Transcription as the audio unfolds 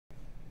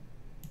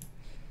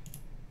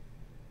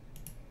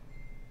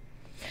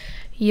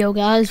Yo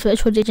guys,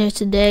 Virtual DJ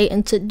today,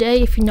 and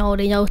today, if you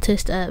already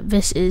noticed,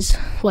 this is,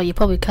 well, you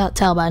probably can't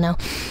tell by now,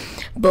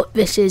 but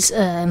this is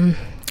a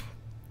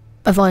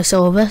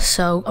voiceover,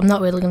 so I'm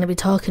not really going to be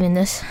talking in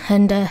this,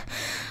 and I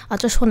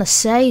just want to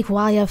say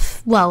why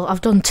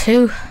I've done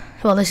two,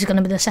 well, this is going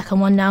to be the second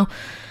one now,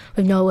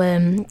 with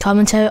no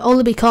commentary,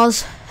 only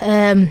because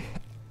I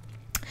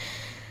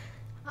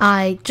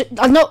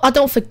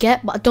don't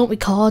forget, but I don't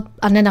record,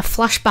 and then I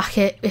flashback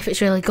it if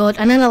it's really good,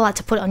 and then I like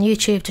to put it on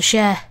YouTube to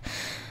share.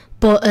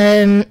 But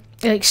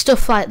like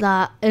stuff like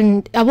that,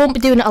 and I won't be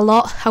doing it a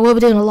lot. I will be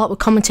doing a lot with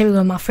commentary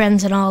with my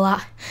friends and all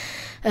that.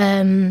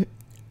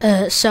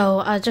 So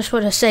I just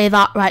want to say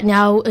that right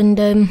now, and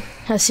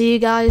I'll see you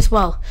guys.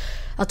 Well,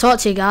 I'll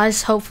talk to you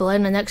guys hopefully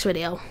in the next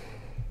video.